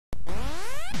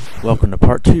Welcome to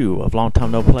part 2 of Long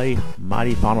Time No Play,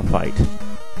 Mighty Final Fight.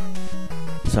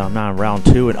 So I'm now in round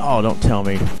 2 and oh, don't tell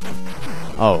me.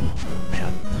 Oh,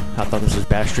 man. I thought this was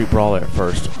Backstreet Brawler at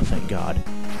first. Oh, thank God.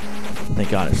 Thank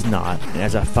God it's not. And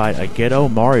as I fight a ghetto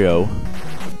Mario.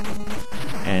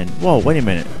 And, whoa, wait a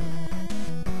minute.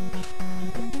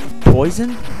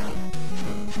 Poison?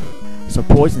 So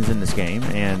Poison's in this game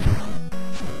and...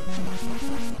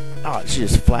 Oh, she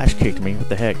just flash kicked me. What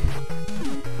the heck?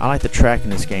 I like the track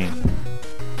in this game.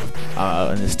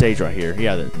 In this stage right here.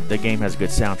 Yeah, the game has a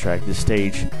good soundtrack. This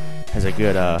stage has a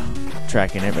good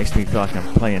track in it. It makes me feel like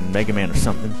I'm playing Mega Man or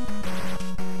something.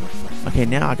 Okay,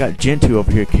 now I got Gentoo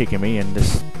over here kicking me, and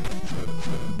this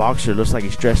boxer looks like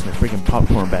he's dressed in a freaking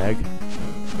popcorn bag.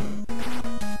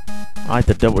 I like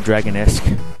the Double Dragon-esque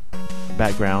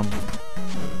background.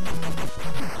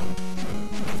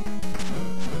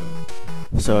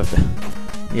 So if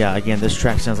yeah, again, this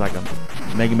track sounds like a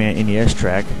Mega Man NES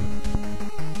track.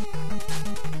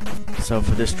 So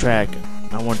for this track,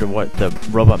 I wonder what the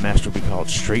Robot Master would be called,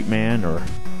 Street Man or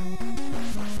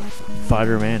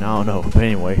Fighter Man, I don't know, but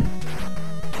anyway.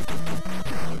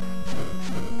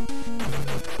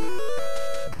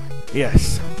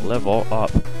 Yes, level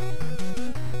up.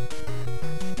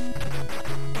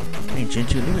 Hey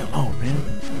Gentoo, leave me alone, man.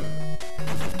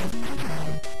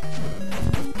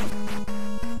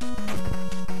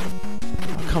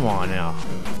 Come on now.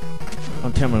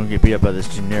 Don't tell me I'm gonna get beat up by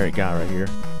this generic guy right here.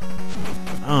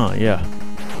 Oh, yeah.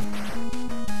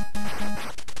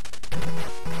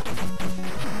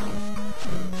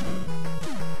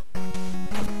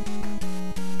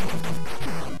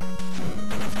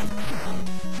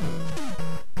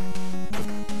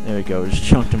 There we go. Just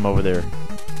chunked him over there.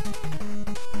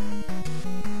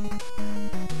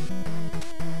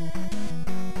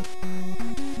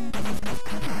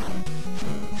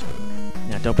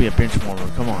 Don't be a bench warmer,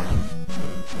 come on.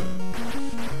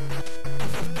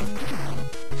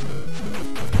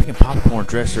 Freaking popcorn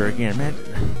dresser again, man.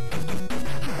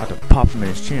 About to pop him in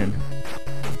his chin.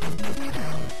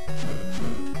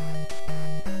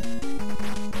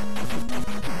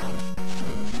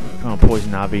 Come on,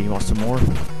 Poison Ivy, you want some more?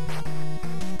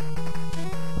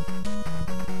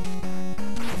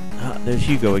 There's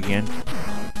Hugo again.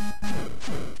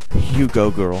 Hugo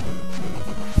girl.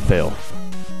 Fail.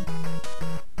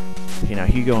 Okay, now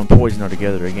Hugo and Poison are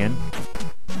together again.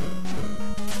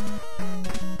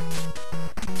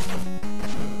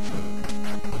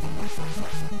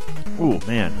 Ooh,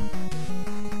 man.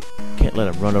 Can't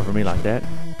let him run over me like that.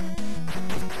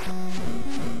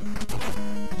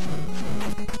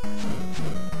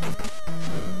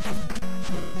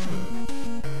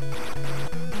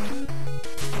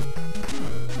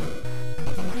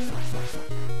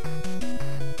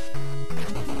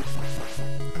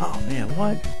 Oh, man,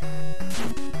 what?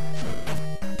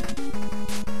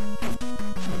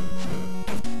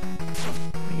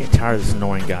 I get tired of this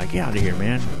annoying guy. Get out of here,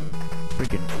 man.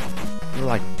 Freaking, you're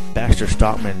like Baxter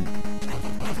Stockman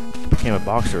became a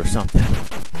boxer or something.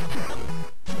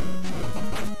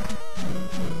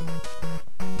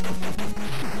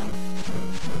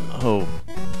 Oh,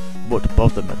 whooped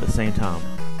both of them at the same time.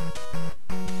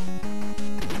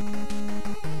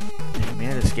 Hey,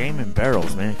 man, this game in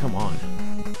barrels, man. Come on.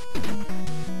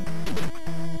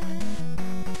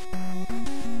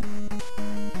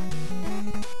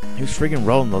 Who's freaking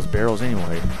rolling those barrels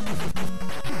anyway?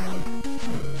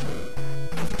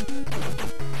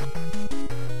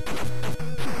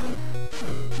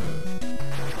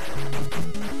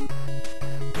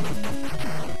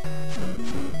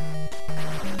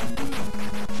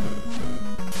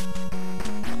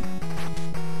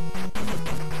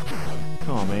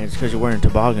 Come on, man. Just because you're wearing a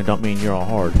toboggan don't mean you're all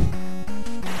hard.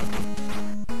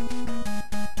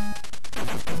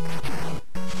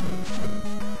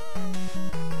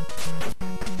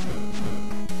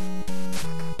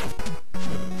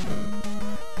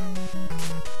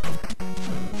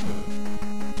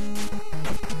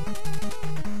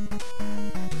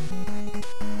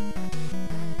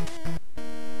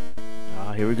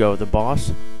 Here we go, the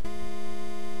boss.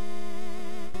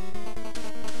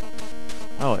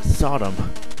 Oh, it's Sodom.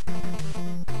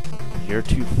 You're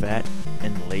too fat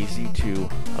and lazy to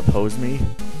oppose me.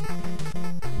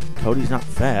 Cody's not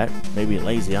fat. Maybe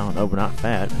lazy, I don't know, but not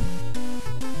fat.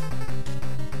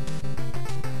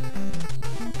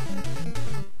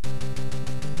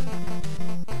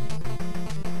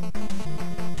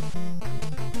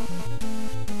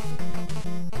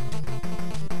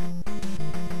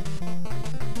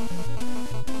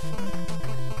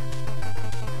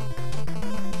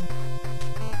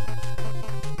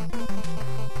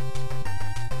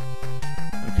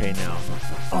 Okay, now.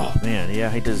 Oh, man, Yeah,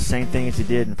 he does the same thing as he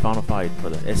did in Final Fight for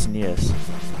the SNES.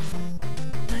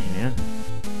 Dang, man.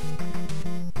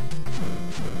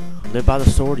 Live by the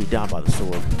sword, you die by the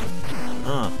sword.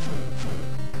 Oh,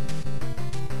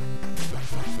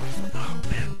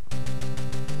 man.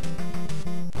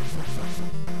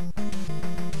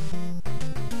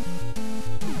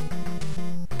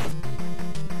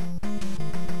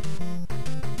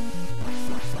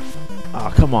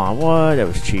 Oh, come on. What? That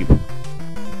was cheap.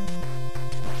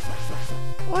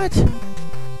 What?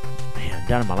 Man,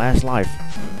 down to my last life.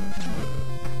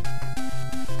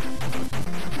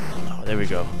 Oh, there we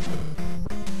go.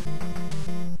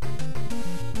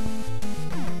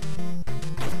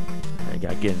 I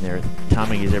gotta get in there.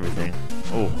 Timing is everything.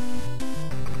 Oh.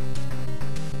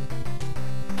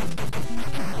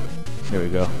 There we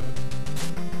go.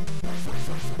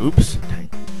 Oops. Dang.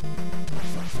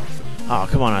 Oh,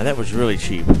 come on now. That was really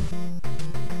cheap.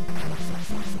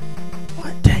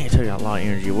 What? Dang, it took out a lot of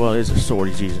energy. Well, it is a sword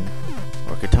he's using.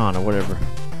 Or katana, whatever.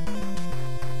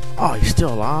 Oh, he's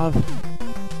still alive?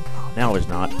 Oh, now he's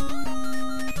not.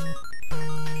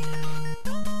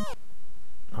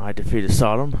 I defeated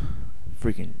Sodom.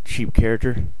 Freaking cheap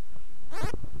character.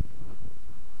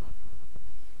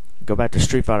 Go back to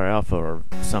Street Fighter Alpha or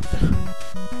something.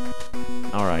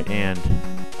 Alright, and...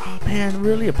 Oh, man,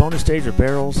 really? A bonus stage of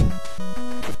barrels?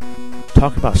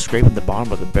 Talking about scraping the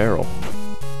bottom of the barrel.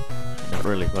 Not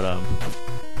really, but,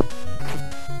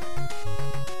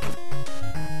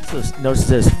 So notice it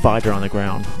says fighter on the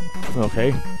ground.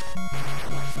 Okay.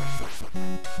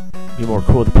 Be more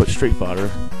cool to put Street Fighter.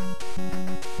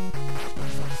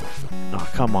 Oh,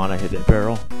 come on, I hit that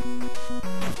barrel.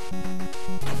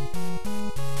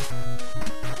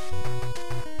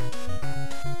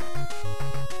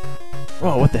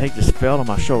 Whoa, what the heck just fell on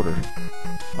my shoulder?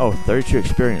 Oh, 32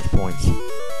 experience points.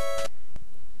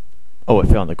 Oh, it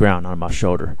fell on the ground, not on my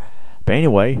shoulder. But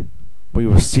anyway, we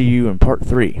will see you in part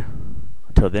 3.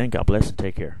 Until then, God bless and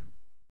take care.